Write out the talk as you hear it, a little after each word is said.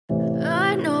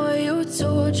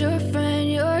told your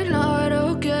friend you're not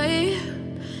okay,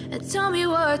 and tell me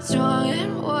what's wrong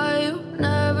and why you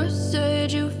never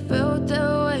said you felt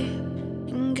that way.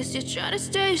 And guess you're trying to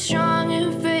stay strong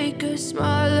and fake a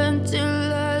smile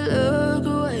until I look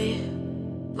away.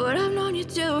 But I've known you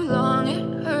too long,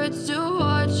 it hurts to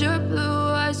watch your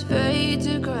blue eyes fade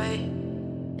to gray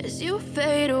as you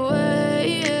fade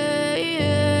away,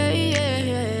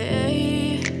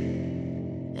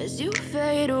 as you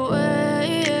fade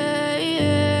away.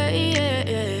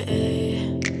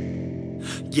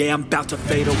 Yeah, I'm about to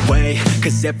fade away,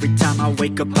 cause every time I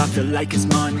wake up I feel like it's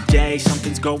Monday.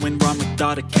 Something's going wrong with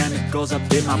all the chemicals up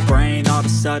in my brain. All of a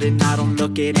sudden I don't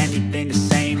look at anything the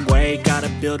same way. Got a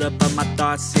buildup of my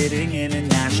thoughts sitting in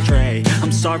an ashtray.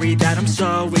 I'm sorry that I'm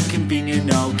so inconvenient,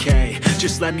 okay.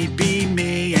 Just let me be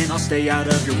me and I'll stay out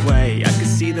of your way. I can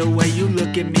see the way you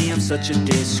look at me, I'm such a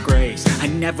disgrace. I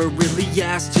never really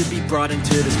asked to be brought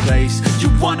into this place. You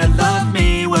wanna love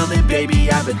me? Well then baby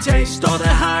I have a taste. All the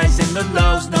highs and the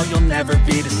lows, no you'll never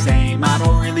be the same. I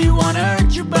don't really wanna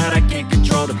hurt you but I can't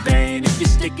control the pain. If you're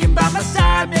sticking by my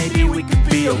side maybe we could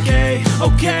be okay.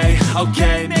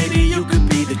 Okay, maybe you could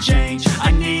be the change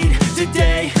I need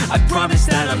today. I promise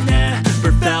that I've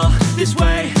never felt this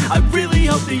way. I really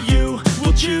hope that you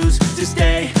will choose to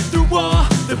stay through all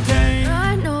the pain.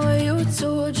 I know you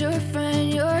told your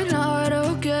friend you're not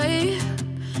okay,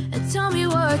 and tell me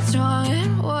what's wrong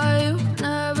and why you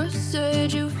never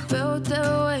said you felt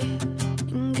that way.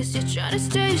 And guess you're trying to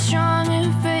stay strong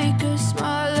and fake a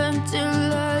smile until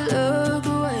I look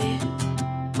away.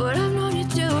 But I've known you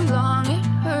too long, it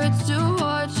hurts to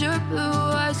watch your blue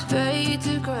eyes fade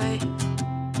to gray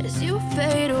as you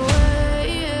fade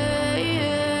away,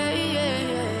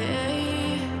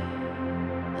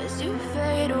 as you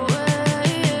fade away,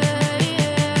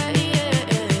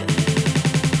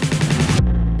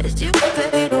 as you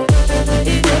fade away.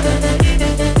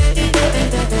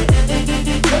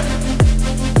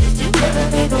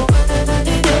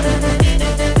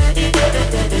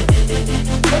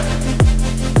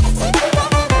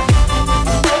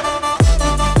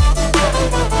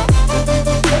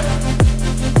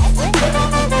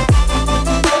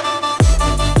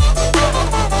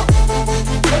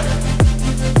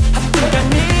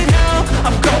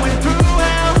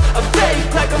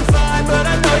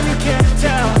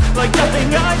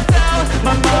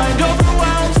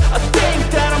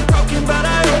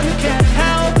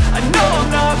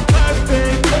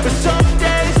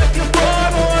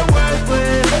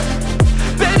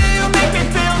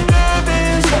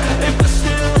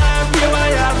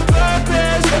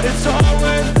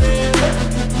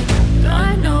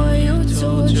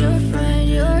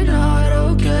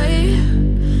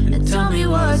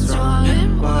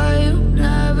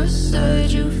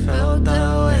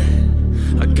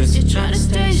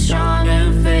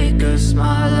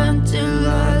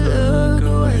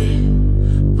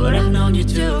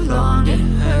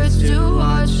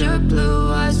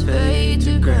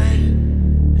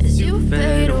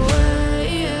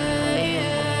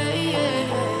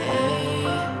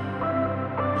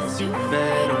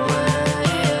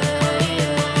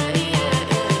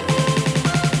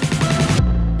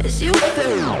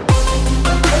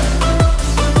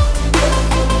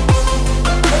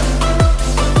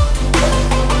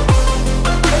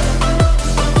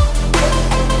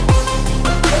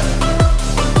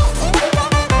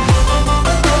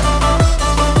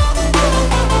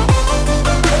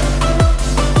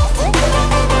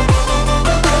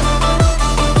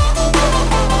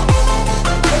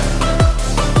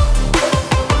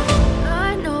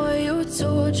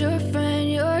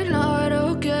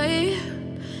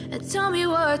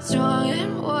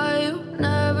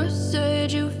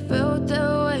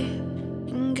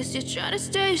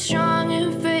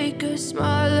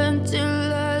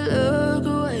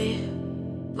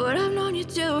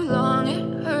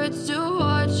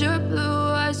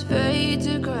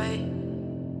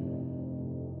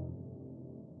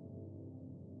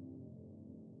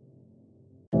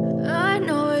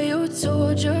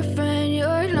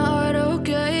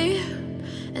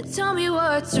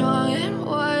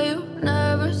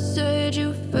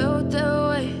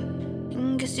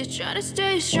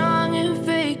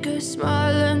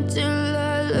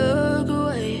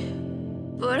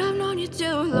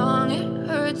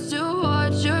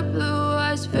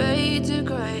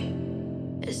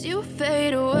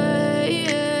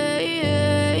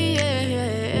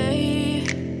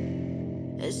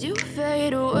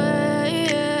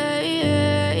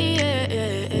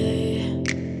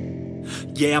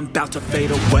 Yeah, I'm about to fade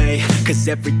away, cause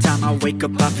every time I wake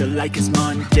up I feel like it's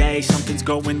Monday. Something's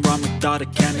going wrong with all the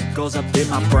chemicals up in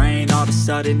my brain. All of a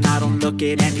sudden I don't look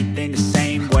at anything the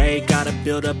same way. Gotta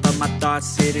build up of my thoughts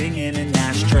sitting in an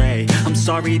ashtray. I'm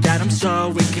sorry that I'm so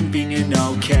inconvenient,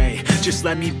 okay. Just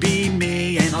let me be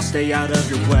me and I'll stay out of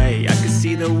your way. I can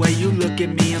see the way you look at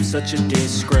me, I'm such a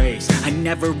disgrace. I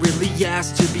never really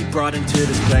asked to be brought into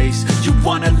this place. You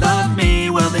wanna love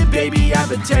me? Well then baby,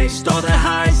 have a taste. All the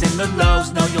highs and the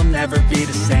lows, no you'll never be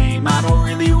the same. I don't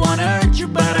really wanna hurt you,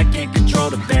 but I can't control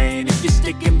the pain. If you're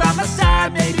sticking by my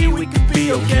side, maybe we could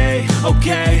be okay.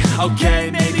 Okay,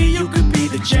 maybe you could be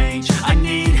the change I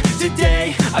need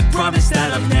today. I promise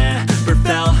that I've never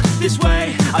felt this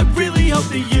way. I really hope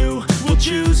that you will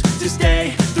choose to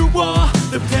stay through all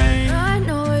the pain. I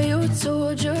know you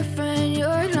told your friend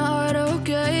you're not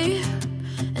okay,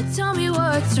 and tell me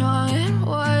what's wrong and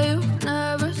why you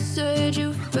never said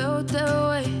you felt that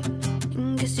way.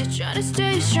 And guess you're trying to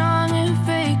stay strong and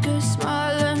fake a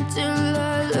smile until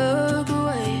I look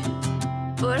away.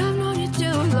 But I've known you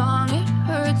too long, it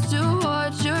hurts to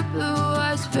watch your blue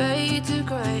eyes fade to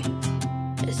gray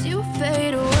as you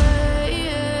fade away,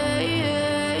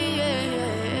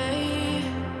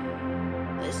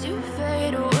 as you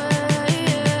fade away,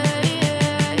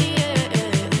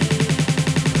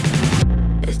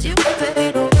 as you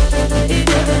fade away,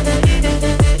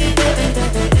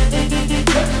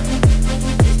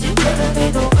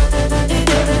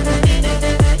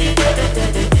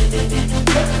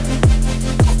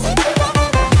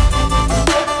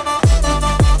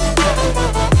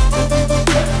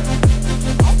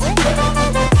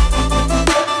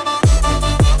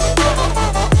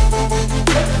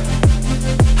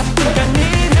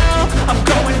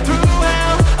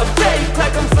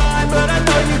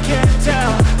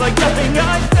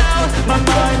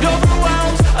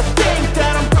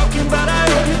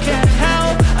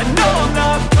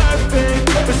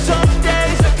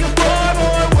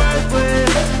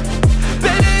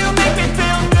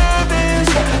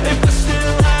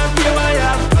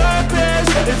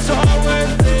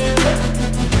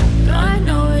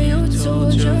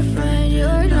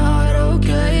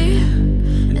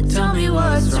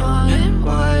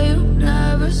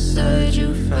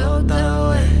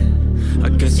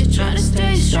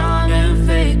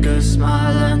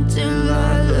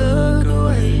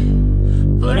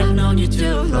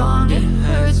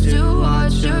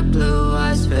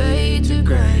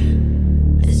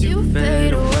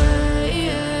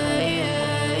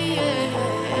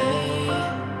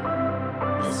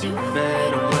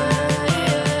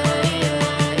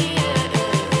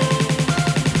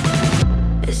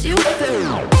 as you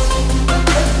fade away.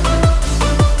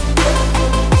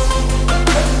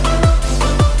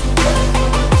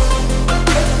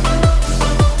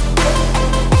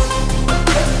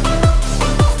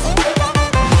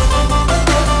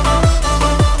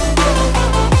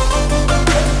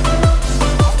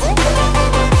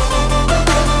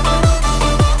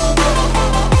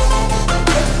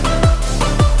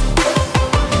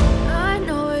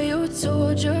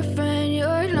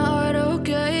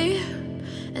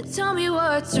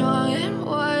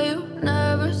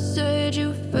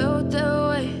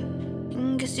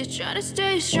 Try to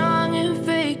stay strong and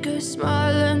fake a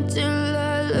smile until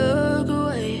I look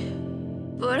away.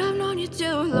 But I've known you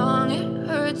too long, it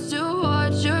hurts to watch